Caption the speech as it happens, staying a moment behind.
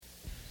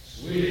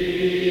I'd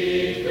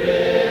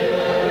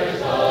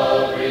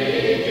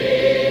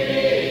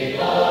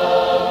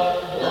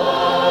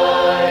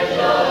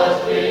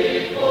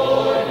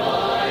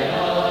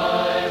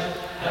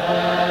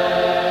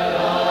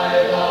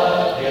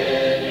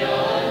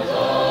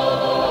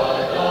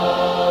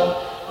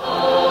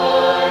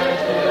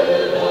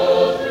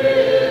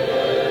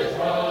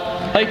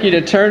like you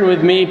to turn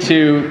with me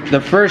to the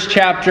first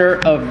chapter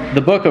of the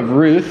book of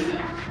Ruth.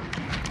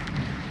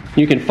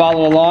 You can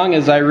follow along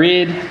as I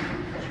read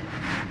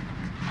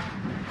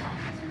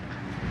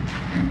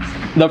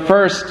the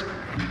first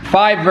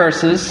 5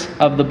 verses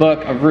of the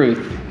book of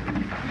Ruth.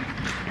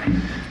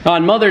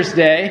 On Mother's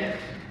Day,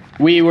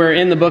 we were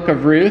in the book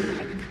of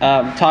Ruth,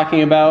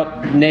 talking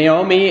about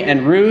Naomi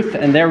and Ruth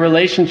and their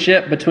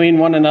relationship between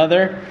one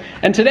another.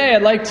 And today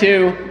I'd like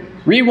to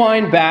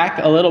rewind back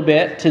a little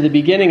bit to the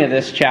beginning of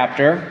this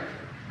chapter.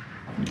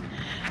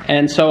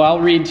 And so I'll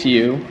read to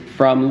you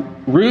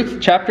from Ruth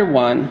chapter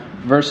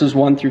 1, verses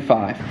 1 through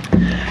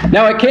 5.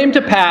 Now it came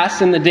to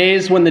pass in the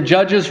days when the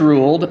judges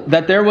ruled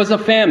that there was a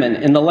famine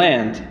in the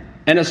land,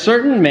 and a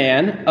certain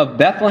man of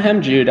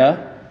Bethlehem,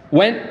 Judah,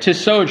 went to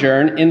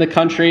sojourn in the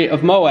country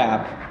of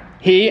Moab,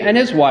 he and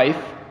his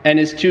wife and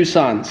his 2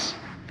 sons.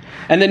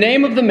 And the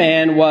name of the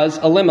man was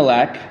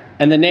Elimelech,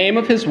 and the name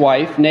of his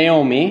wife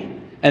Naomi,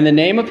 and the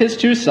name of his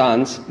 2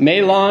 sons,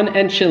 Mahlon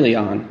and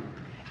Chilion,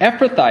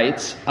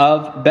 Ephrathites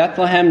of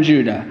Bethlehem,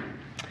 Judah.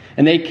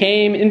 And they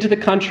came into the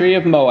country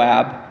of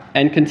Moab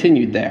and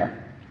continued there.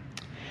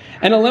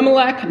 And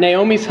Elimelech,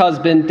 Naomi's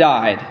husband,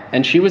 died,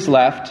 and she was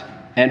left,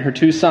 and her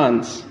 2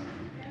 sons.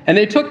 And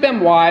they took them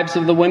wives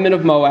of the women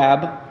of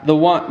Moab.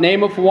 The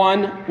name of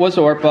one was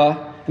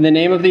Orpah, and the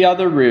name of the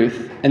other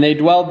Ruth, and they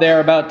dwelled there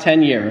about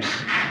 10 years.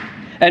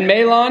 And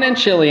Mahlon and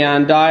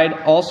Chilion died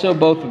also,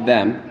 both of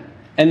them.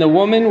 And the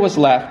woman was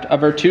left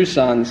of her 2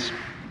 sons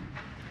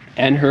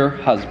and her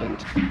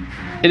husband.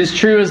 It is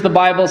true, as the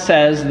Bible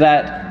says,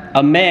 that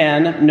a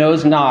man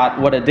knows not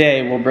what a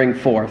day will bring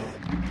forth.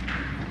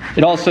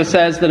 It also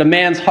says that a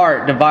man's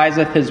heart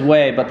deviseth his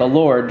way, but the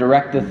Lord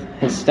directeth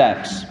his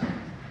steps.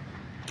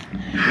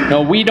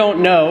 Now, we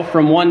don't know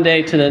from one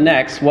day to the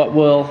next what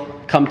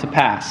will come to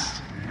pass.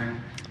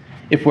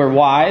 If we're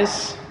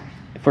wise,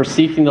 if we're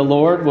seeking the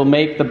Lord, we'll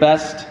make the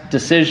best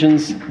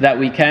decisions that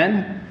we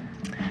can.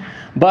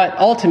 But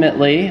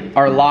ultimately,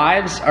 our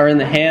lives are in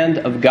the hand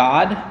of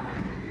God.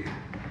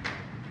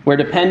 We're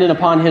dependent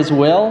upon His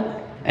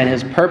will and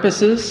His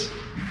purposes,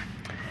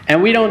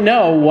 and we don't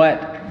know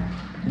what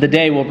the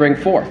day will bring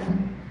forth.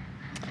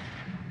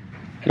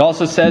 It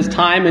also says,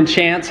 time and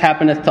chance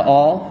happeneth to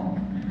all.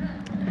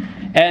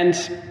 And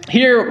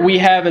here we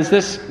have, as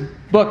this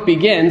book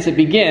begins, it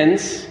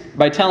begins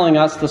by telling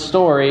us the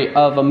story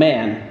of a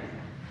man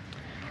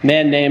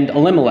named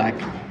Elimelech.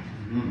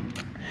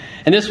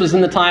 And this was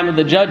in the time of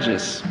the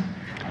judges.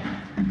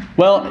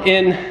 Well,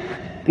 in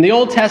the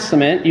Old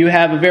Testament, you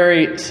have a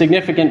very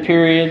significant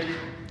period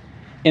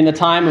in the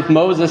time of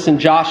Moses and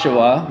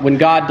Joshua, when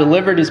God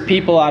delivered His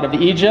people out of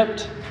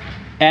Egypt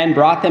and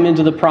brought them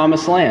into the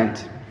Promised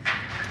Land.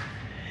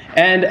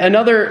 And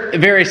another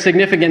very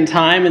significant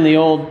time in the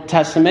Old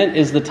Testament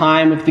is the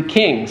time of the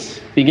kings,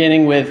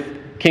 beginning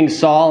with King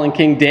Saul and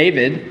King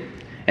David.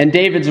 And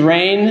David's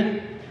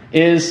reign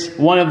is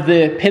one of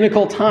the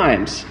pinnacle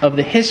times of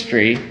the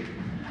history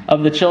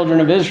of the children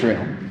of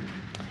Israel.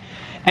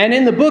 And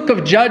in the book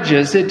of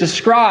Judges, it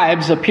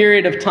describes a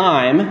period of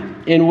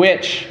time in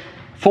which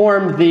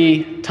formed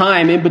the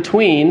time in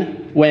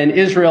between when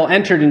Israel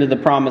entered into the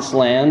Promised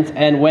Land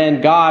and when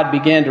God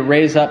began to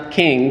raise up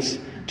kings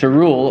to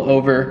rule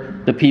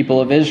over the people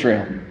of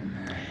Israel.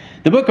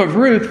 The book of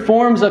Ruth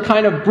forms a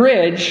kind of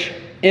bridge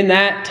in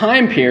that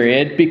time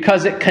period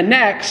because it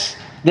connects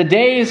the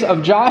days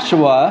of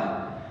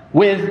Joshua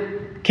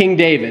with King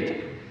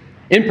David.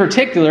 In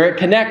particular, it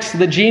connects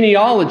the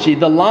genealogy,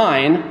 the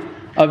line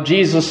of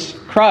Jesus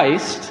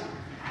Christ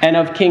and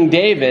of King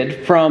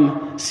David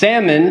from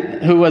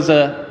Salmon, who was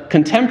a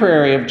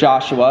contemporary of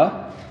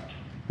Joshua,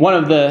 one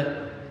of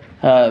the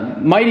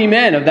mighty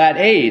men of that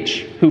age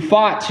who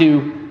fought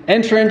to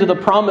enter into the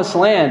Promised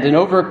Land and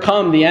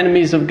overcome the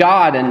enemies of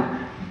God,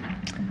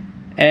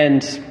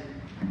 and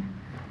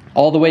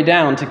all the way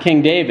down to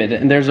King David.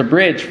 And there's a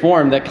bridge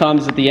formed that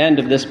comes at the end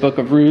of this book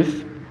of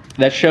Ruth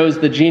that shows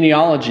the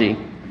genealogy,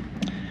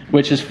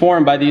 which is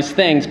formed by these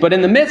things. But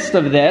in the midst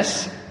of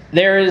this,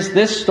 there is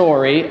this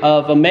story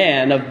of a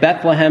man of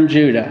Bethlehem,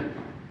 Judah.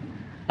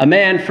 A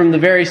man from the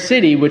very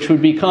city which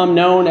would become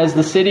known as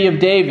the city of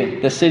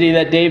David, the city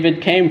that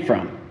David came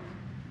from.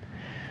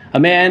 A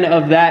man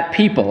of that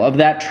people, of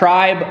that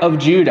tribe of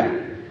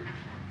Judah,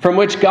 from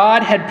which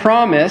God had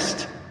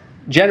promised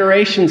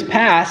generations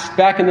past,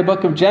 back in the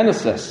book of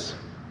Genesis,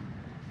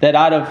 that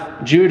out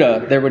of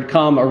Judah there would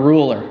come a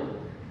ruler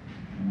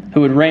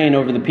who would reign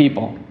over the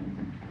people.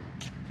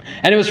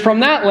 And it was from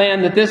that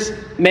land that this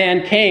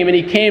man came, and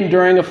he came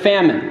during a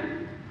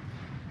famine.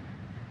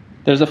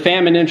 There's a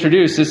famine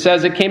introduced. It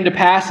says, it came to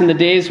pass in the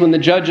days when the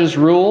judges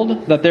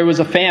ruled that there was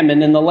a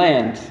famine in the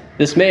land.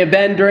 This may have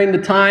been during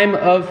the time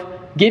of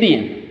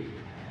Gideon,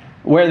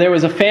 where there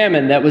was a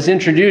famine that was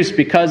introduced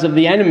because of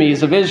the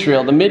enemies of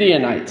Israel, the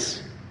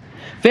Midianites.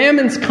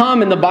 Famines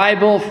come in the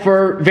Bible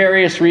for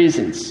various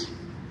reasons.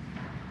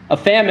 A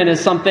famine is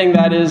something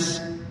that is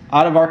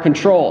out of our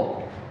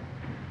control.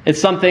 It's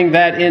something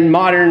that in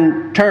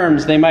modern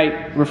terms they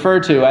might refer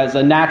to as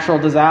a natural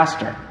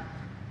disaster,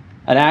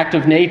 an act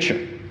of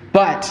nature.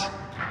 But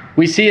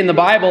we see in the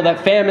Bible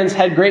that famines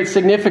had great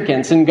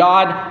significance, and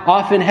God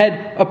often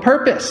had a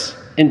purpose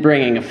in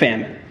bringing a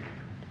famine.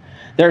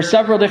 There are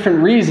several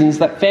different reasons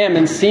that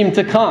famines seem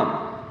to come.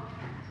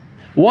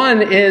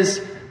 One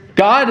is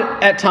God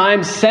at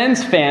times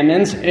sends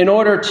famines in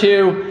order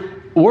to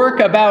work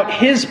about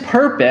His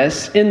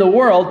purpose in the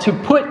world to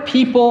put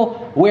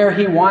people where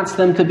He wants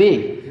them to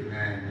be.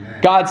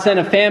 God sent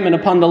a famine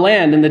upon the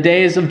land in the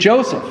days of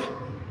Joseph.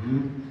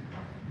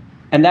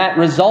 And that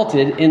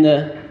resulted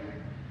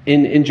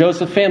in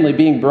Joseph's family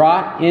being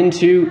brought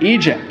into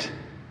Egypt.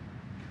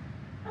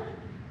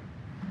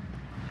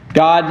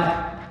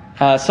 God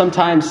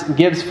sometimes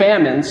gives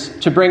famines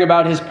to bring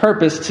about His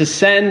purpose, to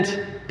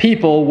send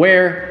people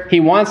where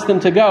He wants them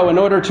to go in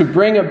order to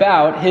bring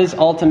about His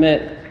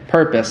ultimate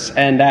purpose.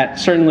 And that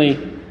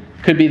certainly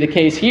could be the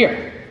case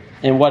here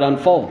in what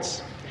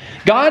unfolds.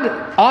 God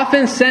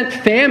often sent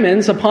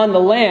famines upon the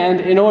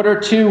land in order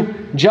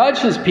to judge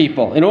His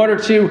people, in order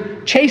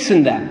to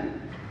chasten them,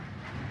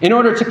 in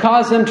order to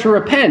cause them to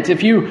repent.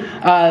 If you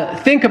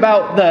think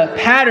about the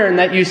pattern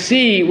that you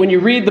see when you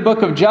read the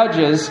book of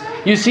Judges,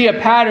 you see a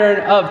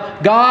pattern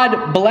of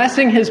God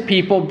blessing His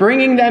people,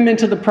 bringing them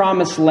into the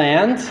promised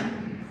land,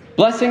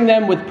 blessing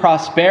them with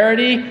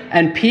prosperity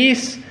and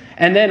peace,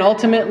 and then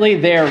ultimately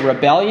their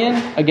rebellion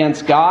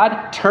against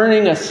God,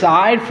 turning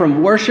aside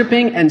from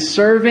worshiping and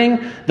serving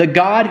the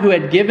God who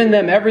had given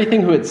them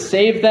everything, who had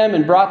saved them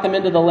and brought them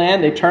into the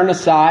land. They turn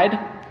aside,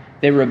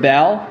 they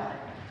rebel.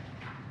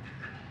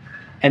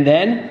 And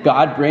then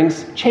God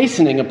brings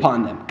chastening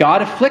upon them.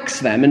 God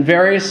afflicts them in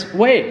various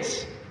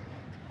ways.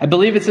 I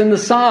believe it's in the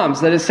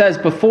Psalms that it says,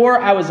 "Before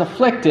I was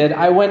afflicted,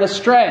 I went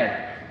astray."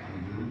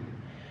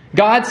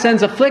 God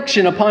sends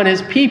affliction upon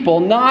His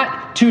people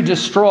not to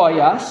destroy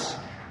us,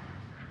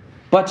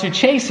 but to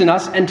chasten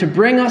us and to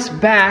bring us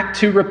back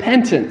to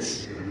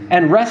repentance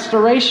and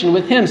restoration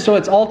with Him. So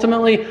it's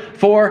ultimately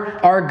for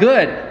our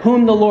good.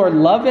 "Whom the Lord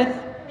loveth,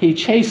 He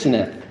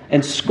chasteneth,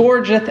 and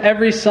scourgeth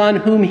every son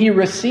whom He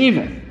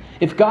receiveth."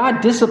 If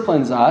God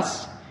disciplines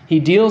us, He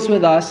deals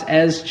with us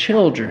as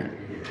children.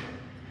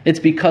 It's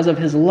because of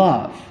His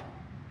love.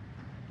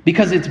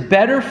 Because it's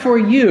better for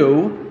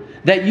you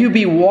that you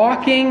be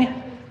walking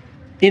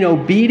in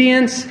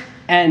obedience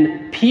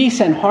and peace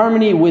and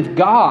harmony with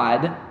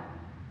God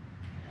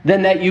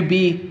than that you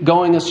be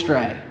going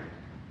astray.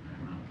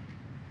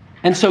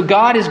 And so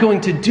God is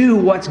going to do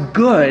what's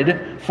good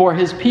for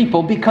His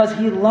people because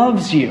He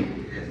loves you.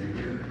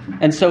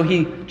 And so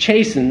He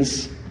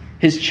chastens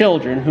His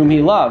children whom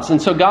He loves.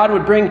 And so God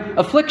would bring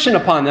affliction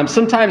upon them.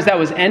 Sometimes that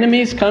was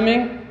enemies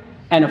coming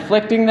and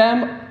afflicting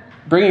them,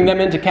 bringing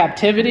them into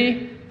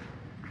captivity.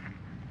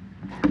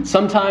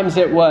 Sometimes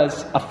it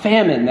was a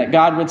famine that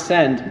God would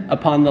send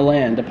upon the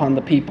land, upon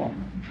the people.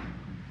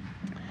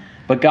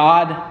 But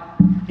God,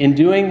 in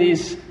doing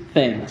these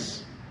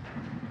things,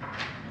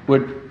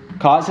 would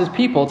cause His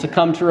people to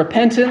come to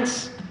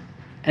repentance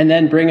and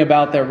then bring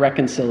about their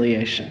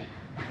reconciliation.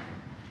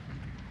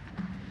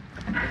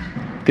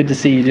 Good to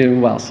see you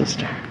doing well,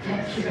 sister.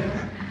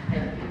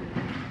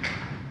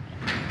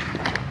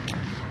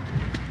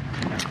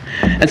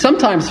 And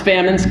sometimes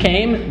famines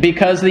came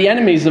because the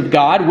enemies of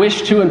God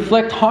wished to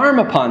inflict harm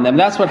upon them.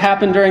 That's what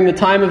happened during the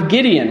time of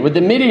Gideon with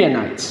the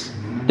Midianites.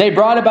 They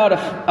brought about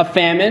a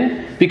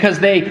famine because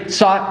they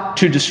sought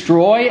to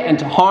destroy and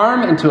to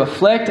harm and to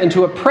afflict and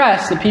to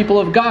oppress the people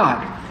of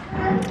God.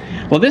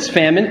 Well, this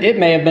famine, it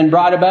may have been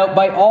brought about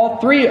by all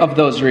three of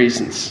those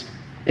reasons.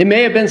 It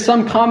may have been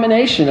some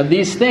combination of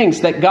these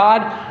things that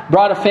God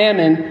brought a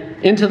famine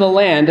into the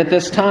land at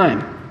this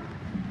time.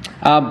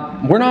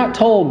 We're not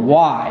told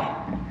why.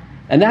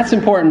 And that's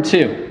important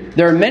too.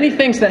 There are many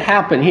things that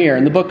happen here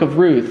in the book of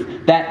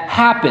Ruth that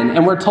happen,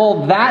 and we're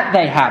told that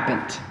they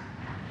happened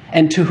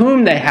and to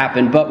whom they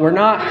happened, but we're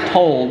not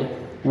told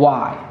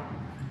why.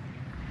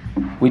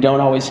 We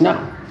don't always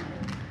know.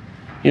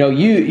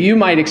 You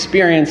might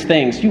experience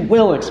things, you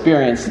will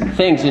experience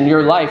things in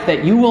your life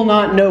that you will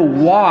not know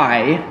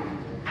why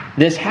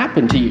this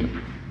happened to you.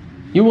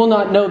 You will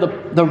not know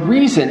the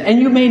reason, and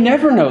you may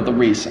never know the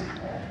reason.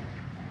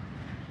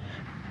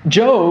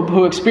 Job,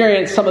 who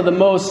experienced some of the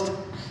most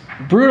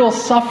brutal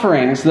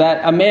sufferings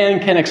that a man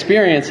can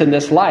experience in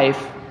this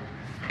life,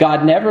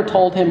 God never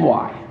told him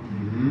why.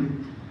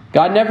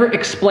 God never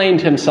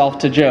explained Himself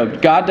to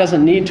Job. God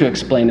doesn't need to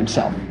explain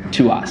Himself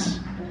to us.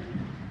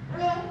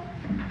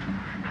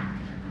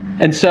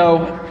 And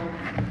so,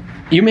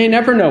 you may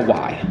never know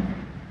why.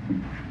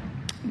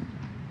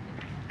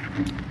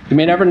 You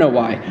may never know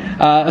why.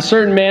 A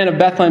certain man of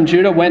Bethlehem,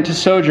 Judah, went to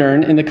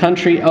sojourn in the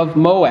country of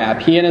Moab,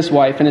 he and his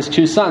wife and his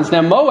 2 sons.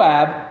 Now,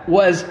 Moab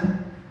was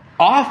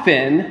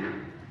often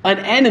an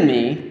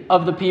enemy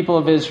of the people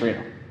of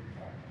Israel.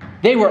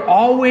 They were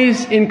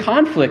always in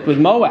conflict with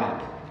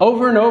Moab.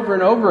 Over and over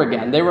and over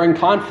again, they were in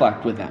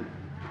conflict with them.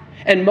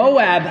 And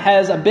Moab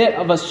has a bit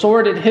of a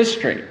sordid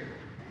history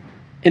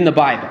in the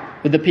Bible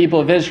with the people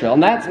of Israel.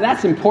 And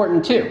that's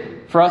important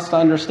too for us to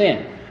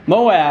understand.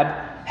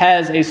 Moab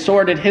has a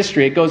sordid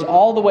history. It goes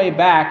all the way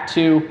back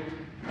to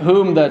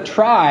whom the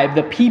tribe,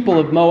 the people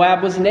of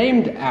Moab, was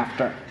named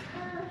after.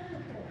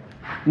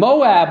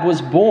 Moab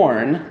was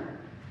born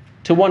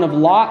to one of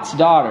Lot's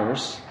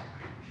daughters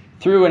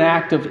through an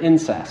act of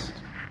incest.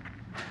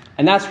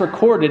 And that's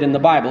recorded in the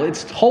Bible.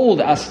 It's told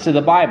us to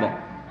the Bible.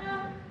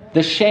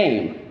 The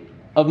shame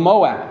of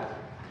Moab,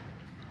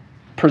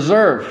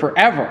 preserved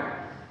forever.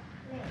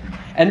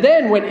 And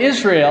then when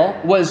Israel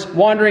was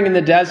wandering in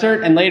the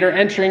desert and later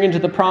entering into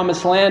the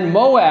promised land,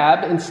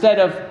 Moab, instead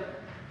of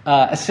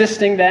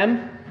assisting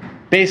them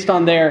based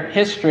on their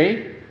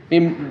history,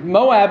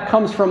 Moab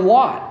comes from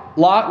Lot.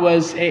 Lot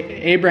was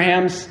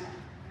Abraham's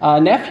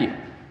nephew.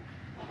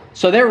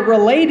 So they're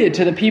related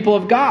to the people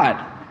of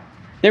God.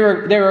 They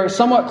were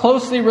somewhat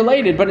closely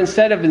related, but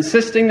instead of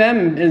assisting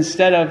them,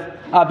 instead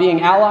of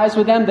being allies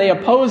with them, they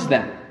opposed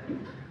them.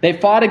 They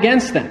fought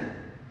against them.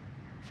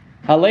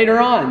 Later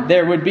on,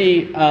 there would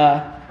be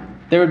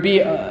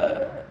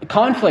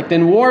conflict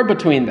and war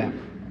between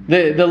them.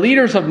 The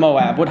leaders of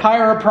Moab would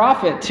hire a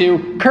prophet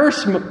to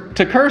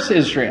curse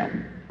Israel,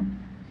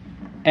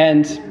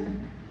 and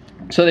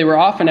so they were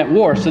often at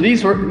war. So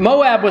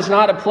Moab was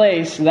not a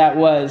place that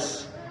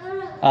was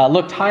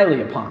looked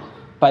highly upon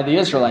by the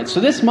Israelites. So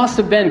this must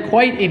have been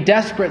quite a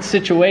desperate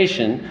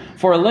situation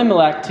for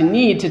Elimelech to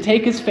need to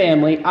take his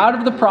family out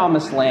of the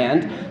promised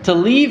land, to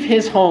leave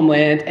his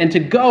homeland, and to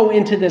go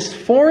into this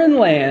foreign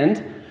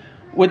land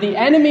with the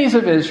enemies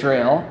of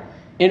Israel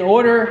in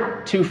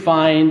order to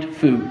find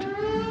food.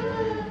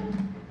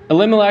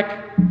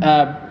 Elimelech,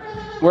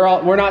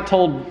 we're not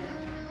told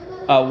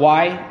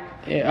why,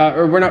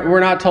 or we're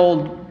not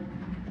told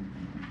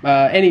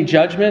any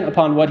judgment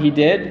upon what he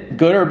did,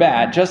 good or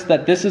bad, just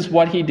that this is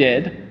what he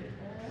did.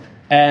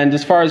 And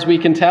as far as we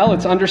can tell,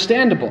 it's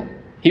understandable.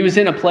 He was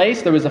in a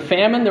place, there was a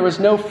famine, there was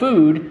no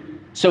food,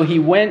 so he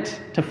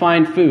went to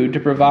find food to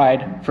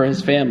provide for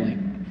his family.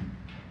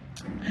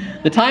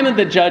 The time of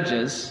the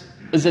Judges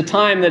is a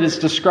time that is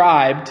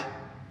described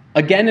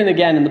again and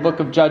again in the book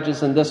of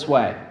Judges in this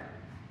way.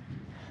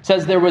 It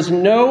says, there was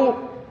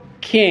no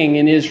king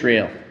in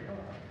Israel,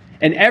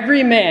 and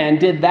every man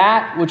did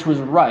that which was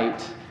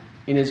right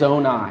in his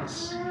own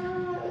eyes.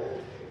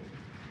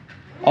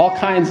 All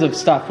kinds of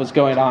stuff was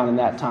going on in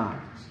that time.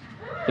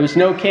 There was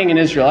no king in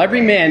Israel. Every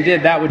man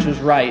did that which was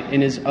right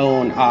in his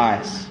own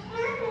eyes.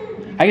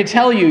 I can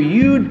tell you,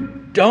 you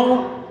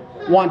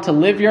don't want to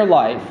live your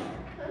life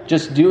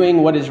just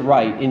doing what is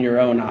right in your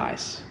own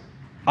eyes.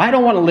 I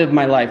don't want to live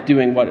my life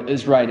doing what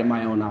is right in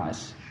my own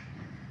eyes.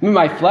 I mean,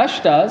 my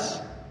flesh does.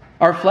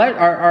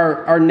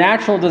 Our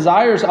natural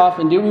desires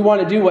often do. We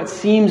want to do what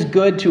seems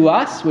good to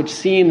us, which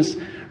seems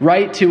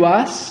right to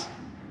us.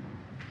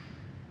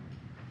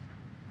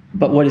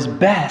 But what is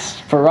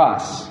best for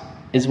us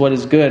is what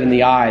is good in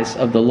the eyes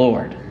of the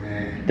Lord.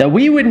 Amen. That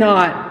we would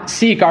not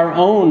seek our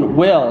own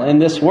will in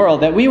this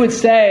world. That we would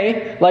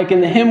say, like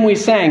in the hymn we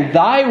sang,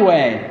 "Thy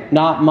way,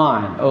 not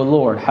mine, O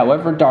Lord,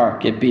 however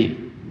dark it be."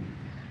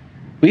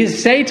 We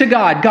say to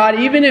God, God,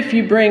 even if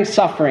you bring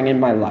suffering in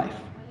my life,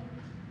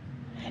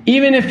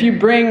 even if you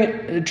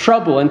bring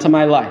trouble into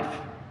my life,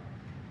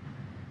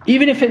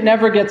 even if it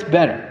never gets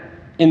better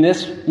in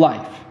this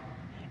life,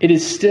 it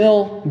is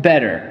still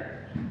better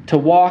to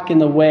walk in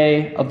the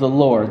way of the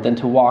Lord than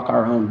to walk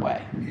our own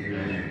way.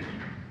 Amen.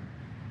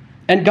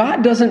 And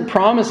God doesn't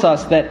promise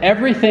us that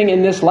everything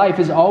in this life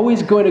is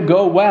always going to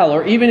go well,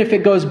 or even if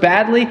it goes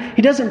badly,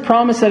 He doesn't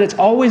promise that it's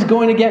always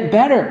going to get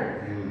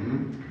better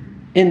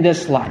in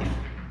this life.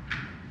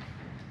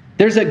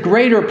 There's a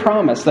greater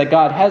promise that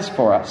God has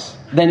for us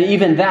than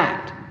even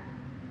that.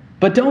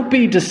 But don't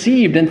be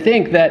deceived and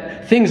think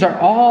that things are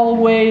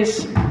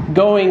always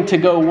going to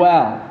go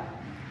well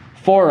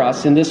for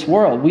us in this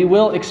world. We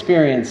will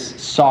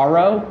experience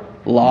sorrow,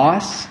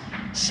 loss,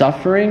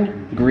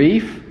 suffering,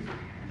 grief.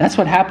 That's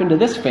what happened to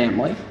this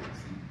family.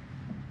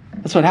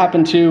 That's what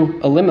happened to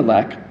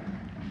Elimelech.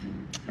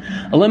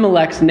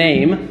 Elimelech's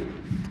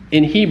name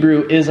in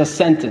Hebrew is a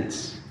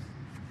sentence.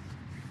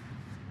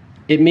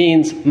 It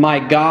means, my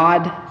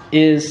God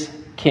is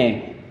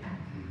king.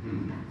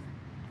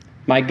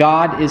 My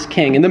God is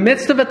king. In the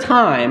midst of a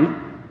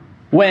time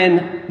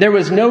when there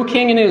was no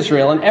king in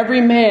Israel and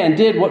every man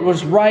did what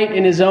was right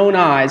in his own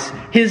eyes,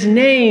 his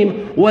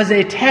name was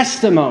a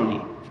testimony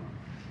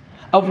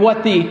of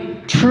what the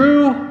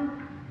true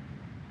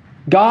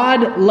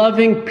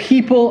God-loving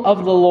people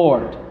of the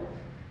Lord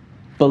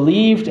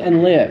believed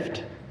and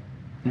lived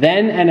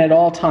then and at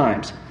all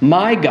times.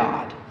 My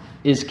God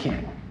is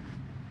king.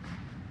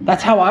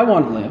 That's how I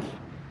want to live.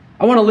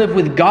 I want to live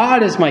with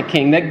God as my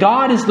king, that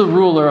God is the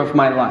ruler of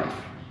my life.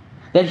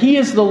 That He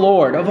is the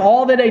Lord of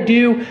all that I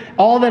do,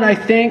 all that I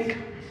think,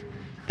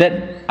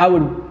 that I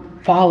would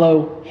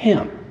follow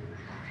Him.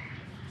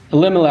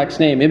 Elimelech's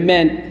name,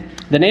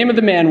 the name of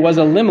the man was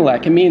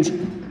Elimelech. It means,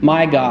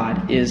 my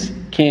God is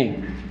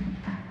king.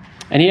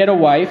 And he had a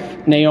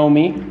wife,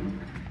 Naomi.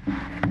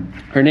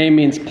 Her name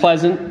means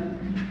pleasant.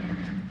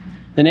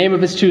 The name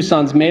of his two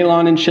sons,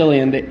 Mahlon and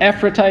Chilion, the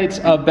Ephrathites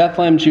of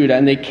Bethlehem, Judah,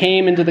 and they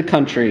came into the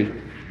country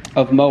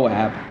of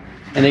Moab,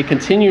 and they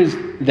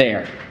continued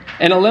there.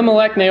 And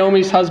Elimelech,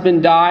 Naomi's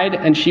husband, died,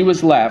 and she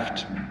was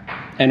left,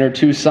 and her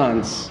two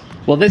sons.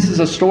 Well, this is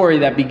a story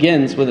that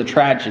begins with a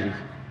tragedy.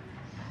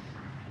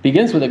 It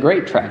begins with a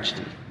great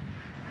tragedy.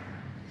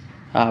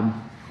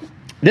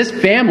 This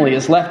family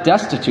is left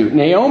destitute.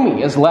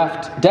 Naomi is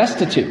left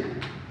destitute.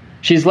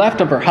 She's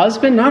left of her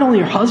husband, not only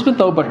her husband,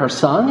 though, but her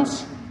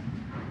sons.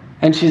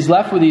 And she's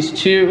left with these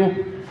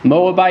two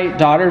Moabite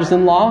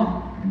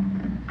daughters-in-law.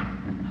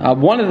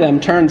 One of them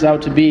turns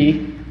out to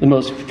be the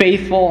most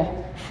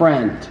faithful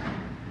friend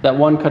that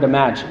one could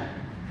imagine.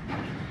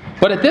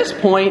 But at this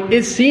point,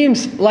 it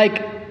seems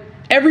like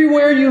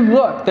everywhere you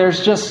look,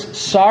 there's just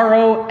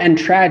sorrow and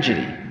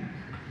tragedy.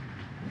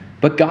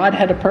 But God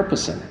had a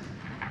purpose in it.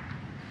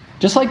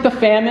 Just like the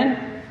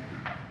famine,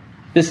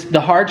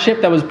 the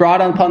hardship that was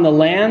brought upon the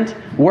land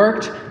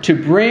worked to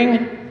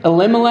bring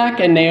Elimelech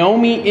and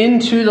Naomi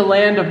into the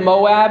land of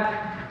Moab,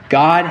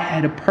 God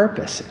had a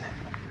purpose in it.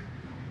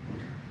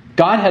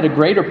 God had a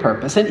greater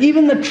purpose. And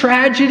even the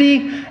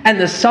tragedy and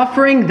the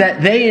suffering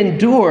that they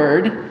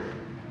endured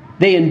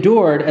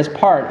as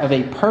part of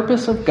a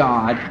purpose of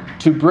God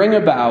to bring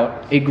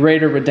about a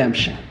greater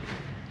redemption.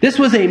 This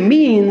was a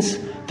means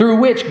through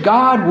which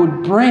God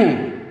would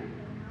bring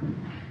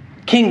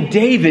King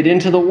David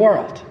into the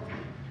world.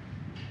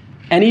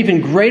 And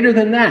even greater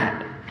than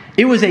that,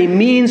 it was a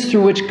means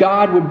through which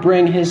God would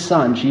bring his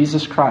son,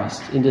 Jesus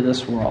Christ, into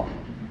this world.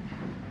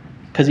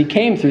 Because he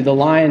came through the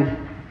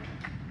line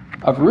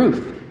of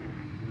Ruth,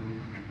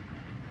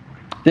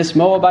 this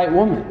Moabite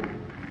woman.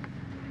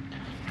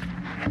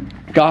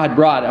 God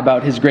brought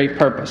about his great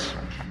purpose.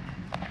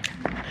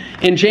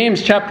 In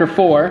James chapter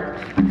 4,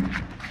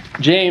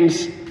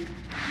 James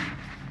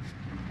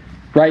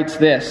writes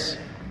this.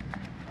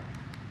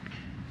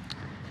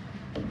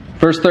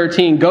 Verse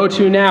 13, "Go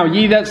to now,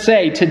 ye that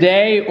say,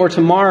 today or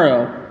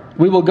tomorrow,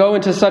 we will go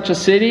into such a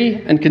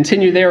city and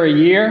continue there a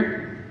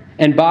year,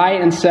 and buy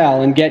and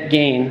sell and get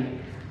gain.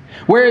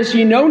 Whereas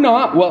ye know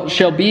not what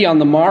shall be on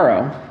the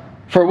morrow.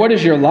 For what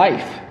is your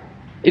life?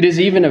 It is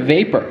even a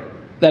vapor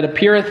that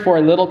appeareth for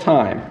a little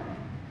time,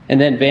 and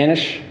then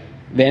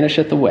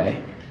vanisheth away.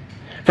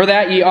 For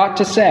that ye ought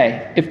to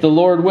say, if the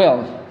Lord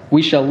will,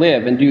 we shall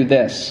live and do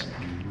this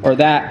or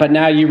that. But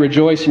now ye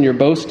rejoice in your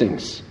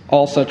boastings.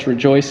 All such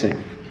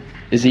rejoicing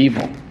is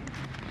evil."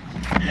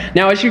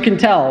 Now, as you can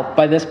tell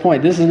by this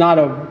point, this is not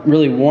a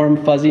really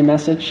warm, fuzzy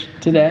message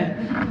today.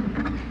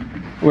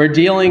 We're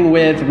dealing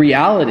with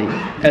reality,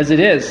 as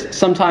it is,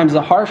 sometimes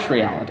a harsh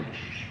reality.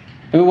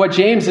 I mean, what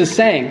James is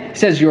saying, he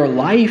says, your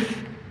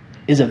life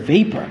is a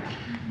vapor.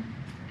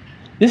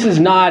 This is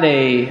not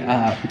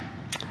a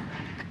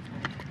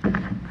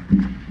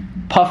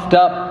puffed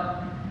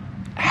up,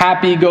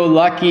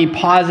 happy-go-lucky,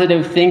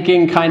 positive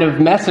thinking kind of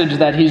message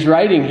that he's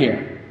writing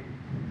here.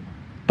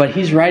 But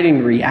he's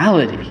writing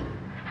reality.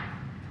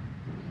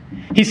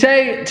 He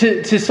say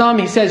to some,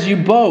 he says, you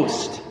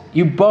boast.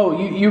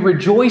 You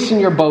rejoice in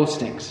your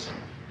boastings.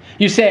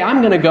 You say, I'm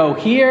going to go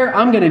here.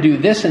 I'm going to do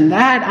this and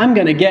that. I'm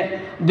going to get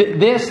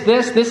this.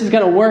 This is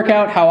going to work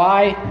out how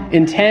I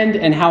intend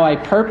and how I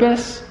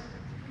purpose.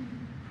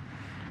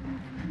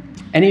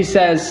 And he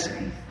says,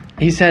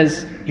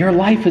 your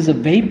life is a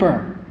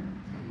vapor.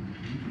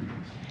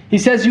 He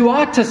says, you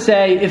ought to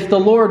say, if the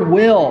Lord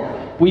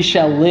will, we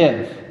shall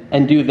live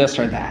and do this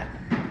or that.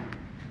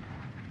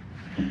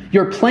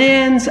 Your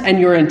plans and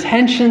your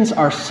intentions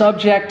are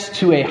subject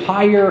to a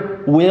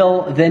higher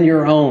will than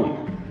your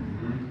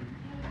own.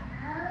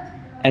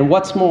 And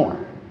what's more,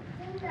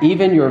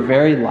 even your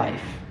very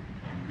life,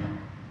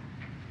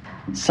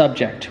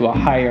 subject to a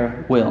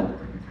higher will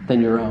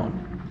than your own.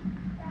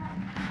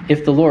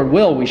 If the Lord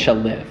will, we shall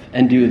live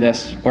and do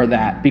this or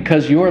that,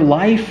 because your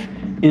life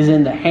is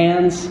in the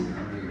hands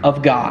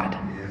of God.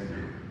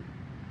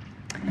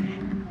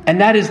 And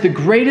that is the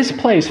greatest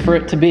place for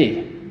it to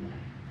be.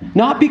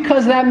 Not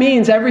because that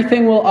means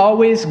everything will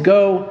always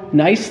go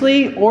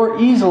nicely or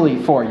easily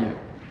for you.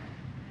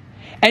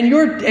 And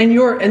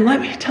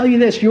let me tell you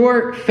this,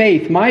 your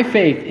faith, my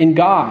faith in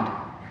God,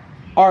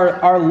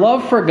 our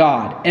love for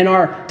God and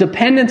our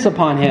dependence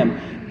upon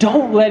Him,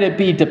 don't let it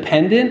be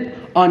dependent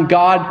on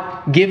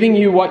God giving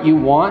you what you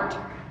want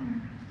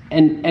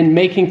and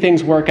making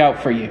things work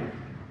out for you.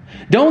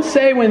 Don't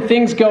say when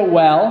things go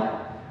well,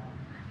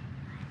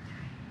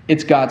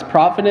 it's God's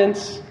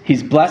providence,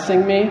 He's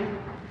blessing me.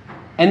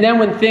 And then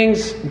when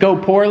things go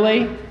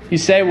poorly, you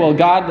say, well,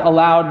 God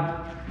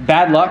allowed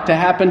bad luck to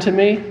happen to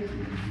me.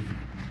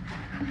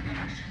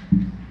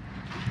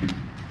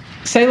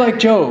 Say like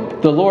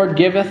Job, the Lord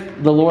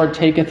giveth, the Lord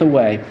taketh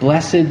away.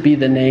 Blessed be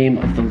the name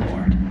of the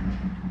Lord.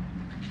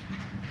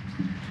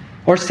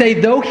 Or say,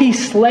 though He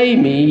slay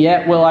me,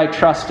 yet will I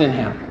trust in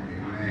Him.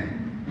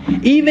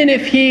 Amen. Even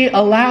if He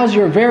allows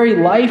your very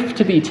life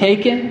to be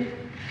taken,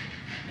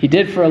 He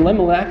did for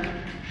Elimelech.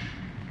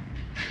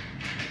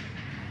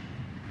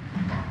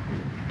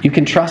 You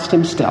can trust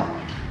him still.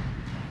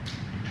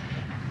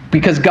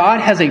 Because God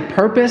has a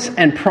purpose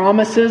and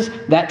promises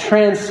that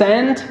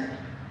transcend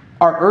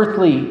our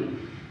earthly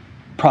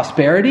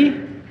prosperity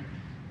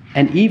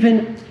and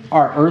even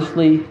our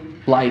earthly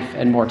life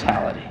and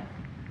mortality.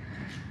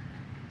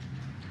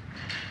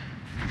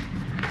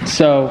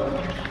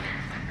 So,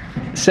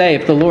 say,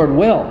 if the Lord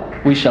will,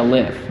 we shall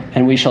live,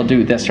 and we shall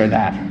do this or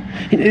that.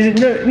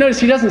 Notice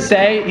he doesn't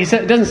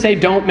say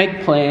don't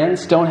make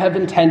plans, don't have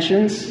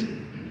intentions,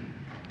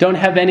 don't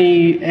have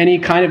any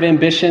kind of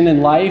ambition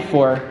in life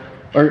or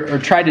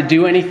try to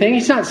do anything.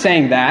 He's not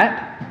saying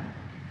that.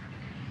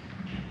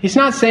 He's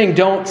not saying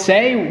don't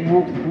say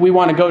we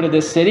want to go to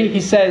this city.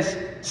 He says,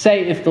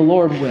 say if the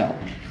Lord will.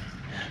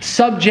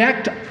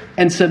 Subject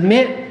and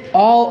submit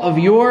all of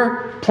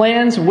your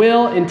plans,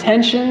 will,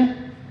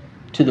 intention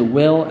to the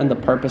will and the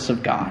purpose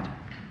of God.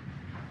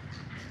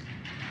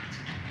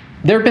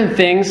 There have been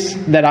things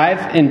that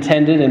I've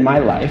intended in my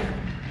life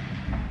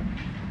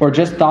or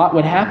just thought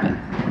would happen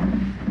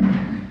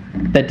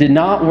that did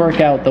not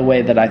work out the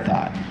way that I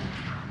thought.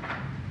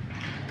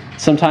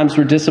 Sometimes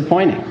were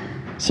disappointing.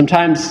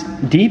 Sometimes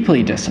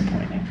deeply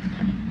disappointing.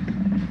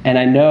 And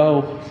I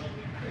know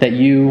that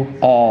you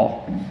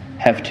all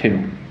have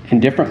too, in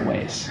different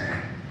ways.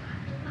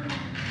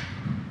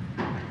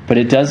 But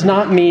it does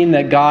not mean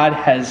that God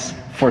has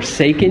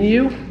forsaken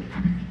you.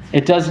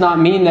 It does not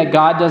mean that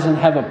God doesn't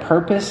have a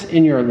purpose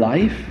in your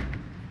life.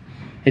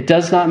 It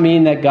does not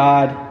mean that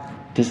God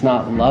does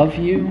not love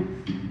you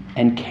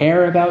and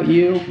care about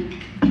you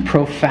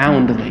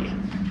profoundly.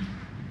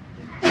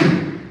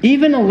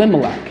 Even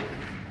Elimelech,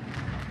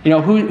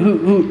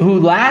 who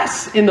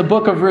lasts in the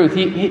book of Ruth,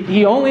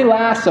 he only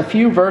lasts a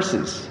few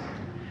verses.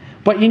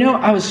 But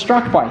I was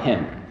struck by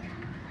him.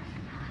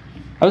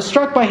 I was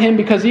struck by him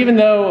because even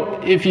though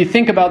if you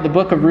think about the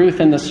book of Ruth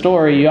and the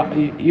story,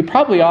 you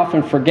probably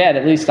often forget,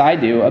 at least I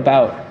do,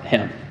 about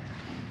him.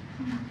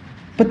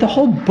 But the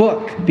whole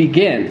book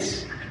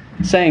begins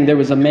saying there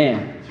was a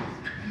man.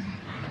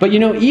 But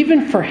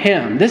even for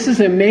him, this is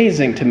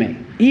amazing to me,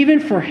 even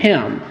for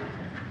him,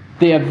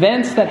 the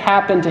events that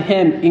happened to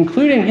him,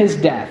 including his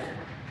death,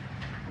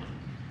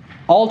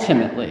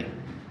 ultimately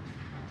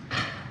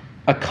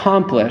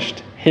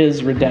accomplished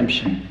his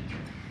redemption.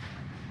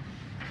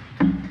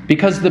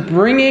 Because the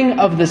bringing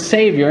of the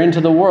Savior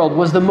into the world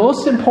was the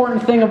most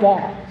important thing of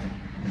all.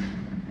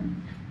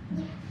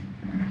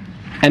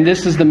 And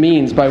this is the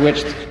means by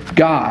which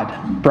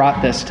God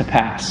brought this to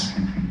pass.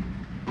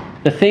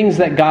 The things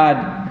that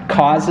God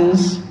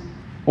causes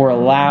or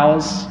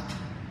allows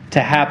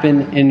to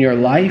happen in your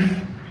life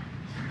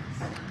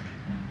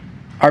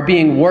are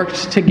being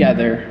worked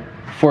together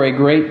for a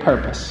great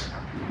purpose,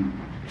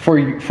 for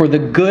the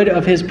good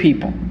of his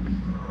people,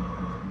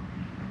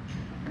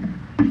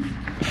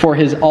 for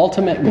his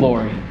ultimate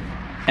glory,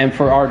 and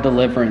for our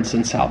deliverance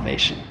and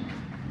salvation.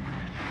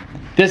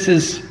 This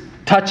is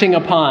touching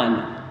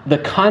upon the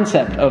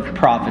concept of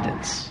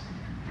providence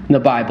in the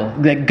Bible,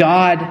 that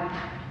God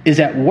is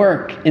at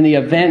work in the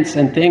events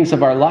and things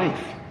of our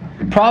life.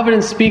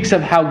 Providence speaks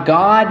of how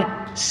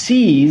God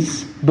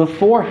sees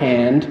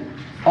beforehand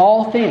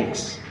all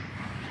things.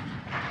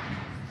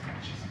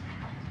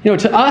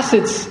 To us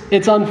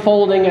it's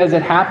unfolding as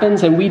it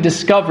happens, and we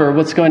discover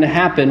what's going to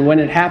happen when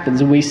it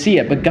happens, and we see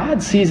it. But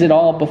God sees it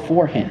all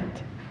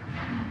beforehand.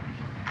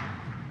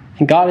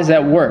 And God is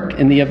at work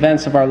in the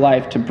events of our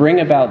life to bring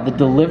about the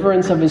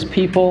deliverance of his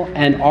people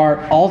and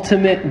our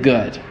ultimate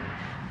good.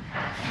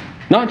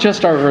 Not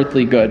just our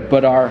earthly good,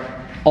 but our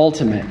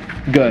ultimate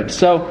good.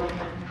 So,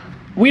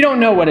 we don't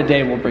know what a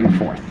day will bring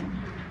forth.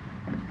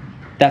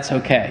 That's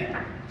okay,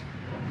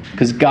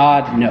 because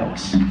God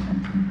knows.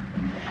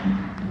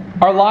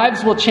 Our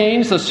lives will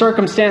change. The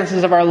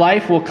circumstances of our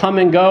life will come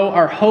and go.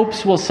 Our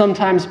hopes will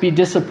sometimes be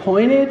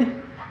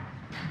disappointed.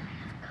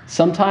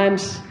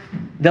 Sometimes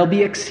they'll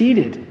be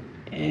exceeded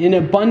in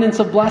abundance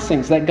of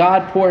blessings that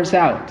God pours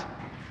out.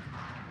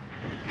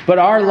 But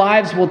our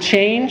lives will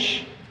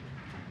change.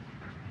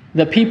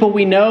 The people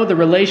we know, the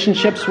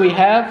relationships we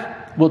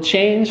have will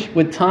change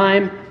with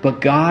time,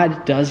 but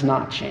God does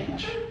not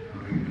change.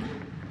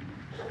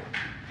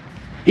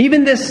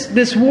 Even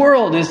this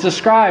world is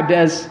described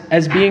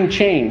as being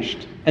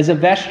changed. As a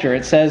vesture,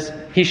 it says,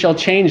 he shall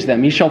change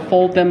them. He shall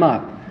fold them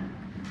up.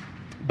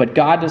 But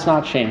God does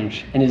not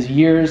change. And his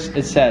years,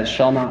 it says,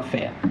 shall not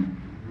fail.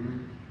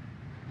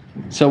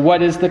 So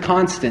what is the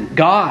constant?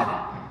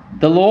 God,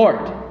 the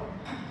Lord,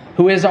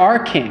 who is our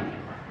King,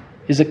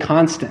 is a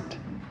constant.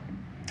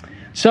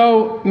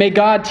 So may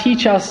God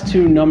teach us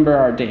to number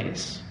our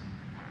days.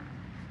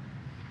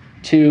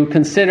 To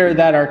consider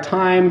that our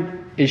time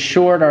is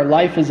short, our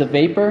life is a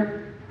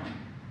vapor.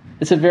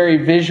 It's a very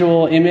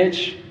visual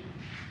image. You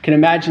can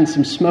imagine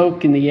some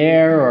smoke in the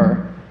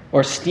air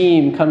or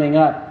steam coming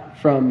up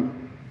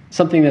from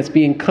something that's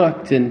being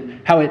cooked,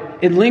 and how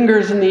it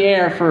lingers in the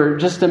air for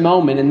just a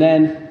moment, and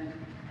then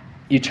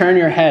you turn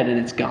your head and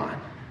it's gone.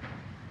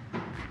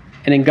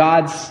 And in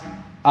God's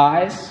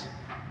eyes,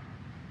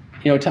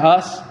 to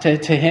us,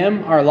 to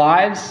him, our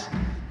lives,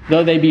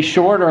 though they be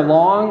short or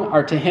long,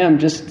 are to him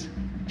just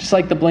just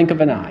like the blink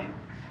of an eye.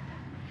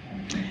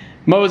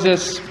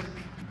 Moses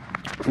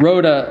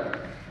wrote a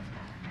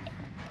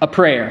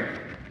prayer,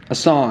 a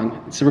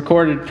song. It's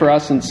recorded for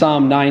us in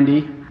Psalm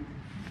 90.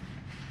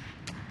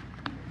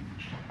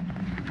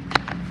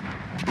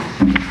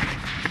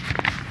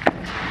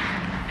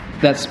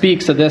 That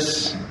speaks of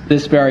this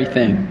very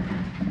thing.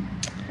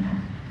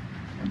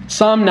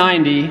 Psalm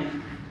 90,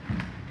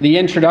 the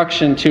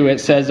introduction to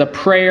it says, "A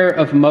prayer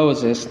of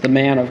Moses, the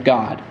man of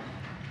God."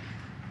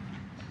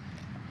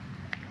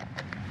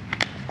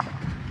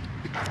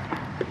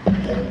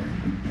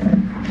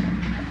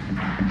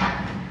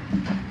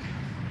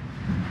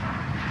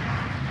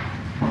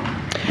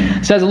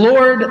 It says,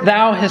 "Lord,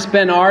 thou hast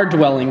been our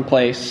dwelling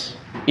place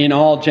in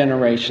all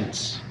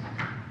generations."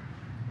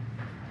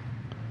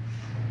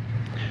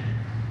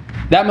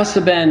 That must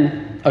have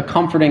been a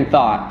comforting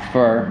thought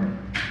for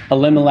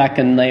Elimelech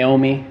and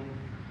Naomi.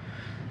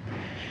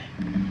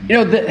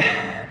 You know,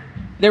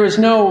 there was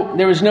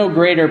no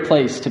greater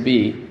place to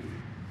be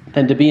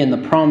than to be in the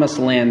promised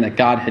land that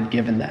God had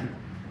given them.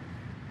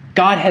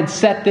 God had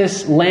set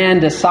this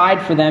land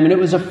aside for them, and it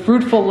was a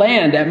fruitful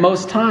land at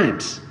most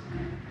times.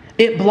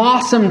 It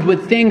blossomed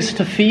with things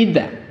to feed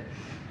them,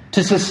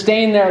 to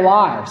sustain their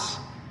lives.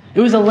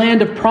 It was a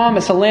land of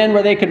promise, a land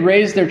where they could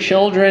raise their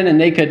children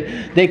and they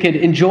could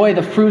enjoy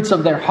the fruits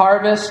of their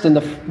harvest and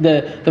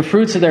the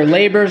fruits of their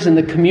labors and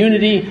the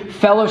community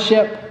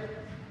fellowship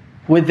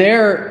with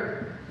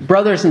their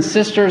brothers and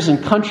sisters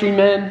and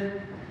countrymen.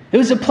 It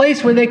was a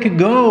place where they could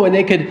go and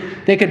they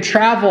could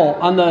travel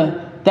on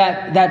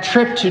that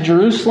trip to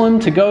Jerusalem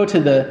to go to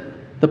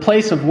the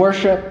place of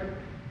worship.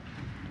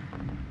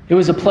 It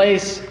was a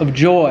place of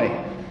joy.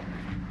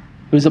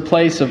 It was a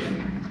place of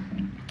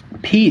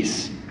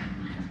peace.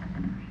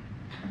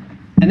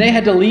 And they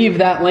had to leave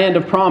that land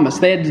of promise.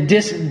 They had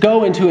to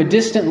go into a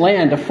distant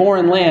land, a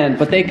foreign land,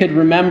 but they could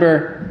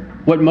remember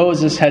what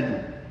Moses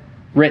had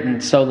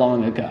written so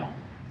long ago.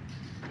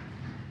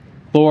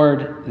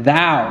 "Lord,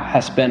 thou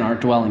hast been our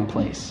dwelling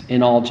place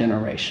in all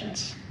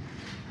generations."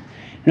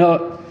 You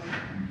know,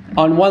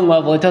 on one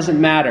level, it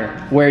doesn't matter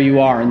where you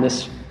are in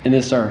this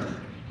earth.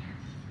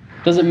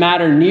 It doesn't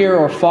matter near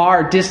or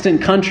far,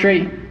 distant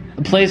country,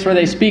 a place where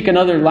they speak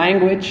another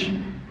language.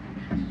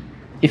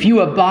 If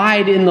you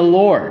abide in the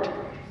Lord,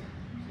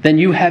 then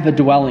you have a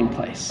dwelling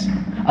place,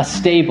 a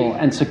stable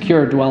and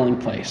secure dwelling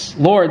place.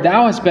 "Lord,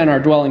 thou hast been our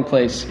dwelling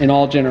place in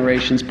all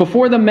generations.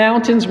 Before the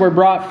mountains were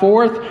brought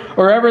forth,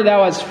 or ever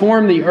thou hast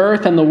formed the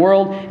earth and the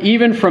world,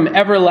 even from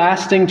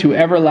everlasting to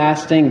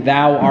everlasting,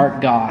 thou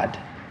art God.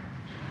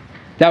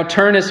 Thou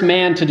turnest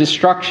man to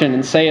destruction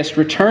and sayest,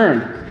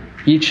 Return,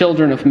 ye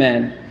children of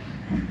men.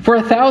 For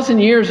 1,000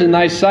 years in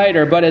thy sight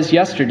are but as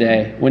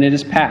yesterday, when it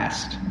is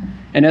past,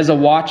 and as a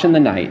watch in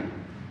the night.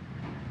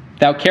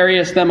 Thou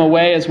carriest them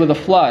away as with a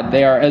flood.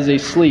 They are as a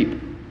sleep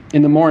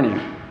in the morning.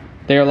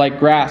 They are like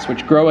grass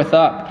which groweth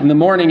up. In the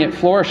morning it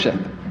flourisheth,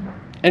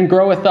 and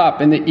groweth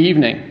up. In the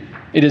evening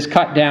it is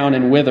cut down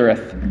and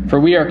withereth. For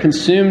we are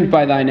consumed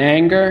by thine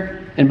anger,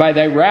 and by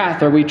thy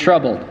wrath are we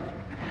troubled.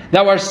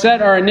 Thou hast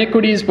set our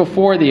iniquities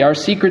before thee, our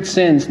secret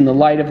sins in the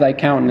light of thy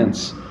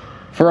countenance.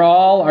 For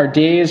all our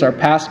days are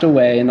passed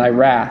away in thy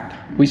wrath.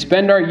 We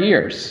spend our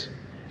years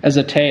as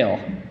a tale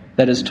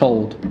that is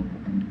told.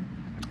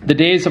 The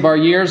days of our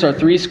years are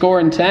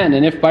 70,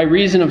 and if by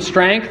reason of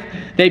strength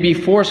they be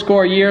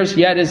 80 years,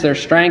 yet is their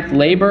strength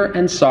labor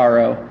and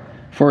sorrow,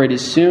 for it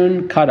is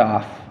soon cut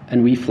off,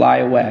 and we fly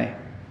away.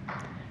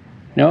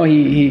 No,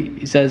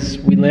 he says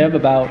we live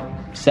about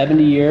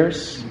 70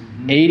 years,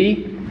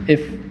 80,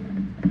 if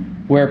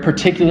we're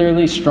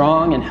particularly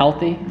strong and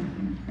healthy.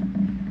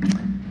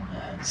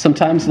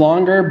 Sometimes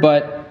longer,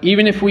 but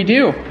even if we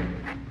do,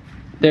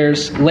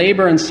 there's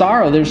labor and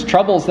sorrow, there's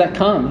troubles that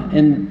come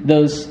in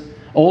those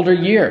older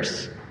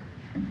years.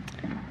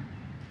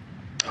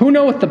 Who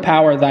knoweth the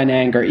power of thine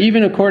anger?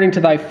 Even according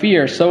to thy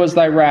fear, so is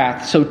thy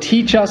wrath. So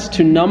teach us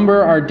to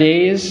number our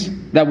days,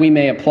 that we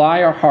may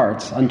apply our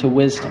hearts unto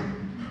wisdom.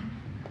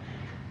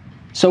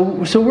 So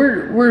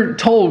we're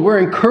told, we're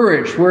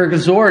encouraged, we're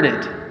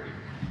exhorted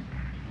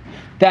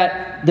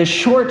that the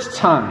short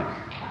time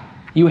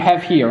you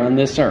have here on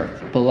this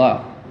earth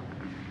below,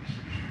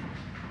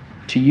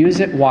 to use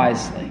it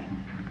wisely,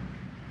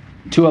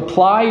 to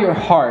apply your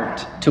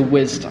heart to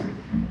wisdom.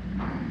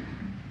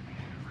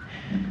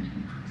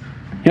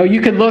 You know,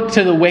 you could look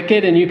to the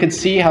wicked and you could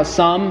see how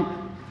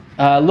some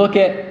look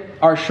at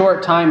our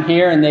short time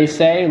here and they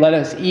say, let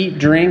us eat,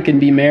 drink, and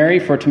be merry,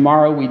 for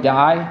tomorrow we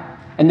die.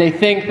 And they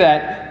think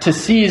that to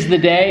seize the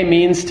day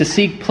means to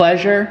seek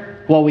pleasure.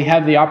 Well, we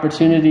have the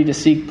opportunity to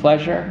seek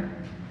pleasure.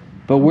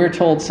 But we're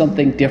told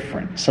something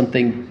different,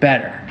 something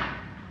better.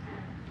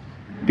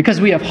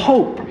 Because we have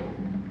hope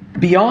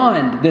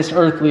beyond this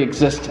earthly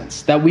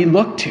existence that we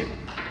look to.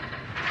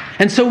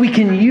 And so we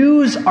can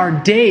use our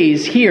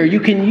days here. You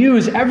can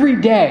use every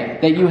day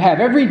that you have,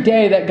 every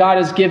day that God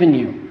has given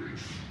you.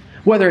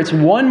 Whether it's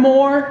one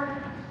more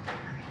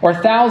or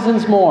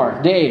thousands more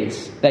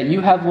days that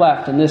you have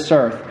left on this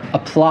earth,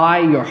 apply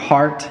your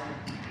heart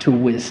to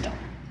wisdom.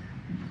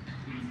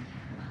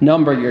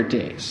 Number your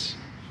days.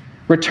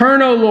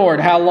 Return, O Lord,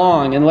 how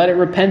long, and let it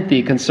repent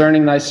thee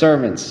concerning thy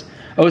servants.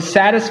 O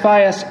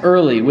satisfy us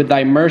early with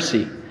thy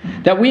mercy,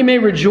 that we may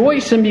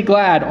rejoice and be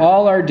glad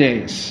all our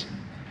days.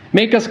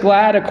 Make us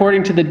glad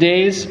according to the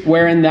days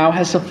wherein thou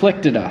hast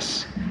afflicted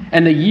us,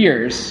 and the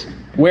years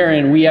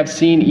wherein we have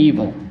seen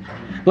evil.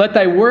 Let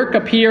thy work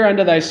appear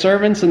unto thy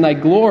servants, and thy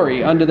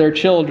glory unto their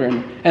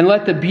children. And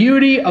let the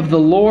beauty of the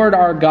Lord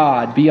our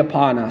God be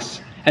upon us,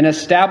 and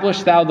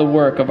establish thou the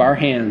work of our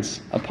hands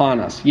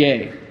upon us.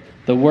 Yea,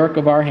 the work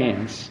of our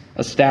hands,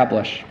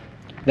 establish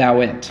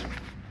thou it.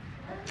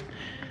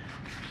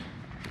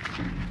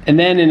 And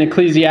then in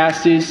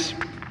Ecclesiastes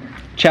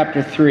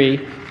chapter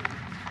 3,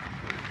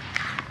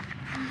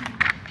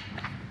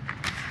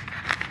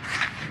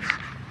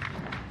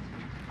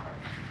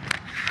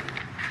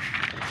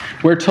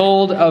 we're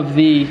told of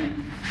the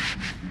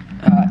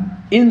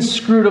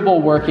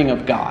inscrutable working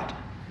of God.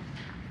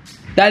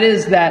 That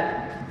is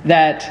that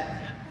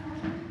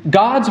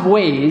God's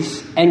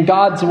ways and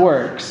God's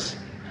works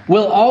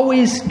will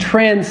always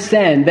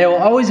transcend. They will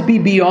always be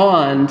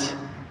beyond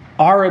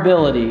our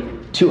ability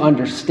to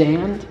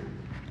understand,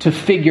 to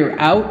figure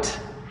out.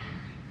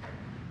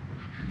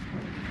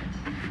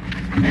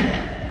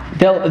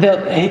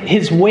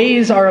 His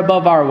ways are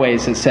above our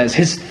ways, it says.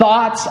 His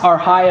thoughts are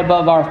high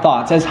above our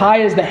thoughts. As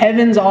high as the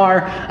heavens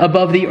are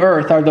above the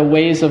earth are the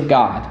ways of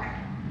God.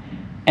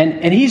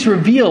 And He's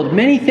revealed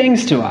many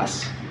things to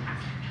us.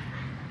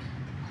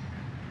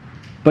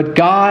 But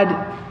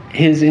God,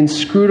 His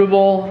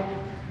inscrutable,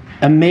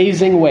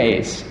 amazing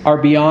ways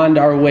are beyond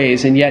our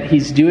ways, and yet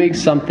He's doing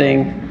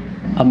something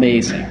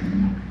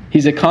amazing.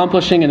 He's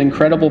accomplishing an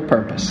incredible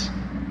purpose.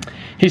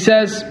 He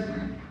says,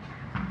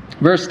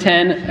 verse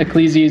 10,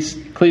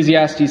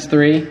 Ecclesiastes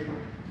 3,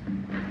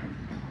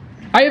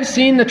 I have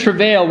seen the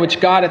travail which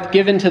God hath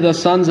given to the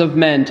sons of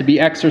men to be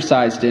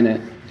exercised in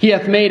it. He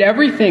hath made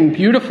everything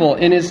beautiful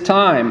in his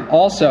time.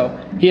 Also,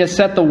 he has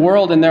set the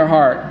world in their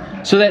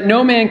heart, so that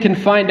no man can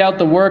find out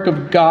the work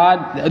of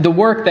God, the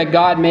work that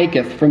God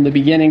maketh from the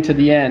beginning to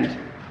the end.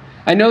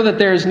 I know that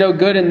there is no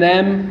good in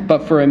them,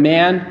 but for a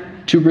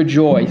man to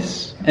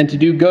rejoice and to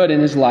do good in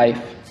his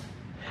life.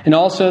 And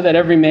also that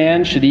every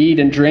man should eat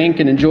and drink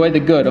and enjoy the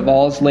good of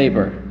all his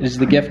labor. It is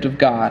the gift of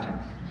God.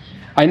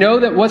 I know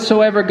that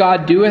whatsoever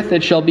God doeth,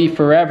 it shall be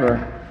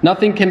forever.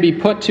 Nothing can be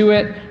put to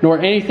it, nor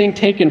anything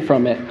taken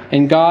from it.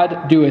 And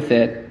God doeth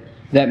it,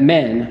 that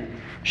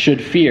men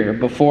should fear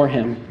before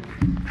him.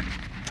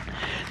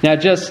 Now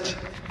just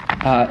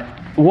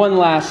one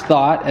last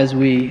thought as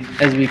we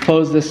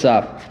close this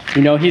up.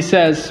 He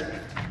says,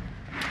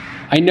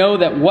 I know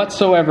that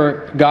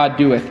whatsoever God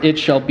doeth, it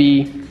shall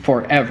be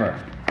forever.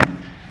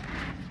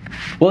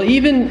 Well,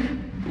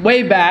 even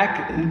way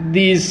back,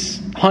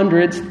 these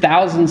hundreds,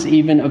 thousands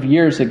even of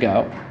years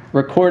ago,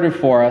 recorded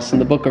for us in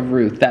the book of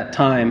Ruth, that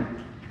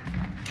time,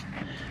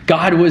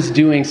 God was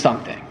doing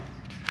something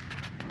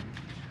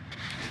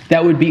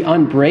that would be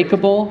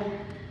unbreakable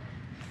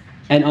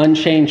and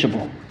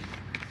unchangeable.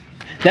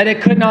 That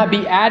it could not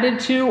be added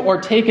to or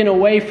taken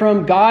away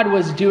from. God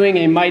was doing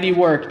a mighty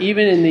work,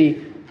 even in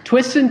the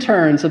twists and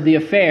turns of the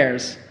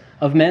affairs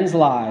of men's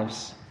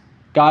lives.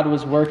 God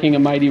was working a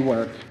mighty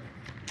work.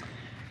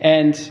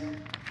 And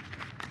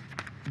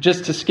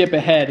just to skip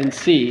ahead and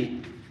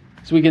see,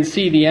 so we can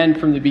see the end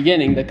from the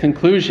beginning, the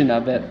conclusion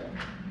of it.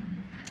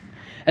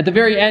 At the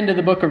very end of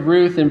the book of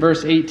Ruth, in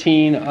verse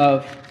 18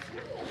 of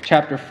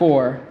chapter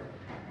 4,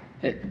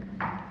 it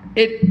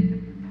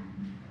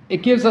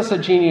gives us a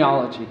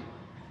genealogy.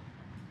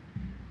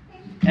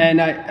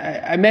 And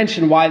I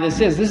mentioned why this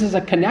is. This is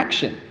a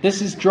connection.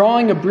 This is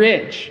drawing a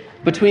bridge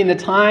between the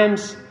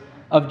times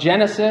of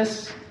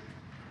Genesis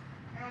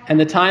and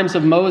the times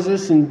of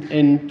Moses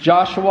and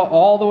Joshua,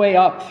 all the way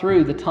up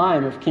through the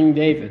time of King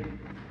David,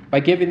 by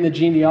giving the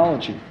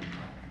genealogy.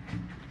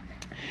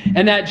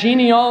 And that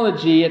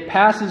genealogy, it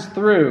passes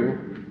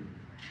through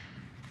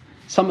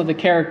some of the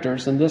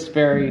characters in this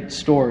very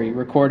story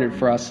recorded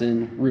for us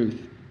in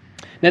Ruth.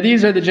 Now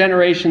these are the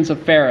generations of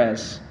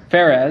Pharez.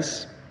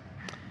 Pharez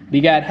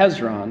begat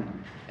Hezron,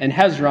 and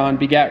Hezron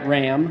begat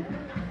Ram.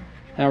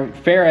 Now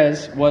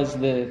Pharez was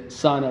the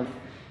son of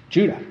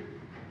Judah,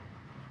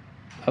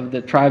 of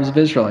the tribes of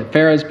Israel.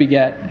 Pharez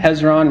begat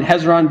Hezron, and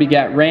Hezron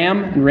begat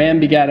Ram, and Ram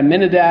begat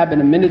Amminadab,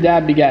 and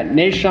Amminadab begat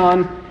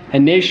Nahshon,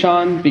 and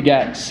Nahshon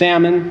begat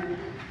Salmon,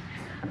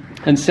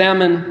 and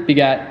Salmon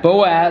begat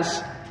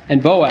Boaz,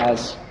 and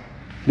Boaz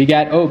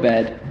begat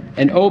Obed,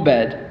 and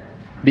Obed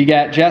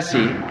begat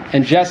Jesse,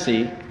 and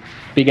Jesse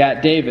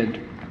begat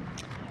David.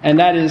 And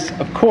that is,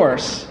 of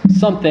course,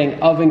 something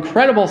of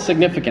incredible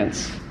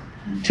significance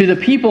to the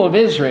people of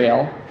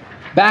Israel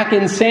back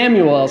in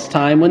Samuel's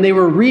time when they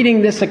were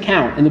reading this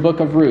account in the book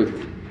of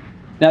Ruth.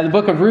 Now, the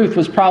book of Ruth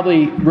was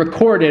probably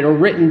recorded or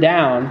written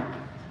down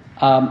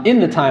in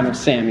the time of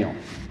Samuel,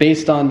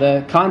 based on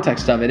the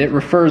context of it. It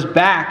refers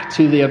back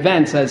to the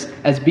events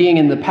as being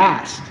in the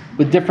past,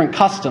 with different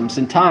customs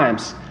and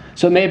times.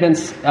 So it may have been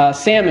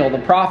Samuel, the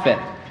prophet,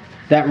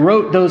 that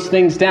wrote those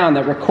things down,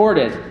 that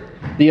recorded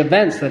the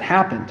events that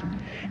happened.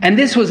 And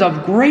this was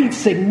of great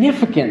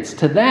significance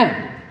to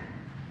them.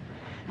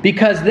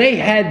 because they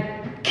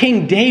had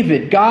King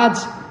David,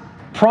 God's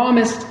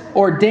promised,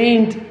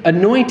 ordained,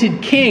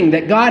 anointed king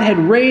that God had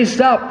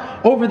raised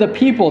up over the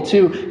people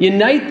to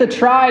unite the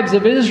tribes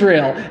of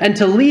Israel and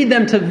to lead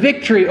them to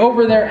victory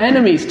over their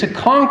enemies, to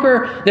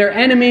conquer their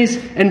enemies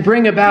and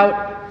bring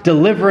about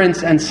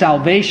deliverance and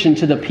salvation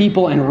to the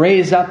people and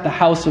raise up the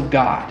house of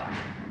God.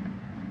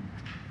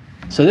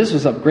 So this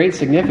was of great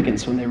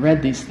significance when they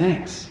read these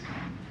things.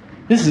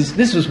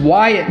 This was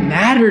why it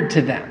mattered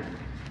to them.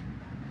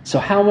 So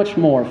how much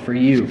more for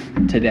you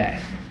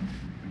today?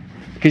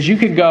 Because you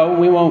could go,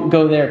 we won't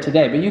go there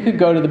today, but you could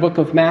go to the book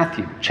of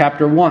Matthew,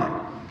 chapter 1.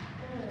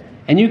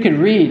 And you could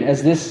read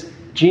as this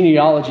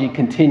genealogy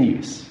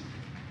continues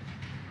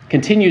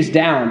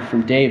down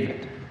from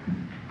David,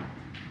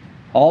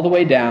 all the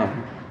way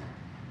down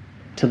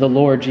to the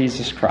Lord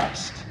Jesus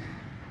Christ.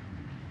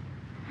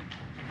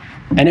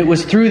 And it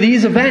was through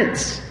these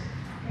events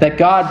that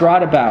God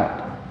brought about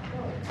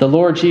the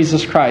Lord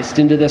Jesus Christ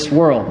into this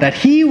world, that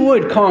He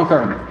would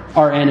conquer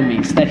our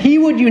enemies, that He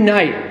would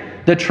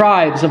unite the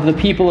tribes of the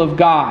people of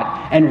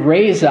God and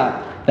raise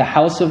up the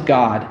house of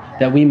God,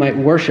 that we might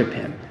worship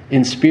Him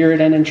in spirit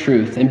and in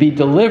truth and be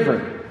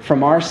delivered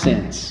from our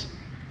sins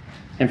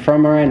and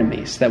from our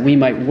enemies, that we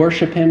might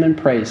worship Him and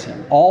praise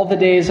Him all the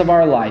days of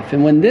our life.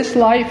 And when this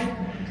life,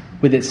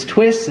 with its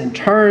twists and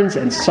turns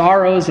and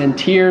sorrows and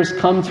tears,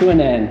 come to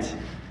an end,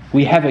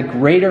 we have a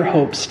greater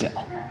hope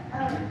still,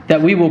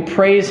 that we will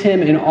praise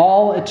Him in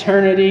all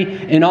eternity,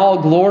 in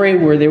all glory,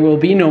 where there will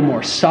be no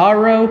more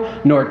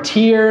sorrow, nor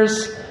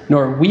tears,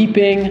 nor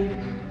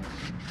weeping,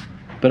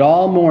 but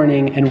all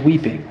mourning and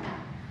weeping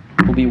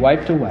will be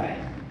wiped away,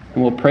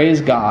 and we'll praise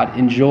God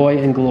in joy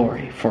and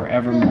glory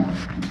forevermore.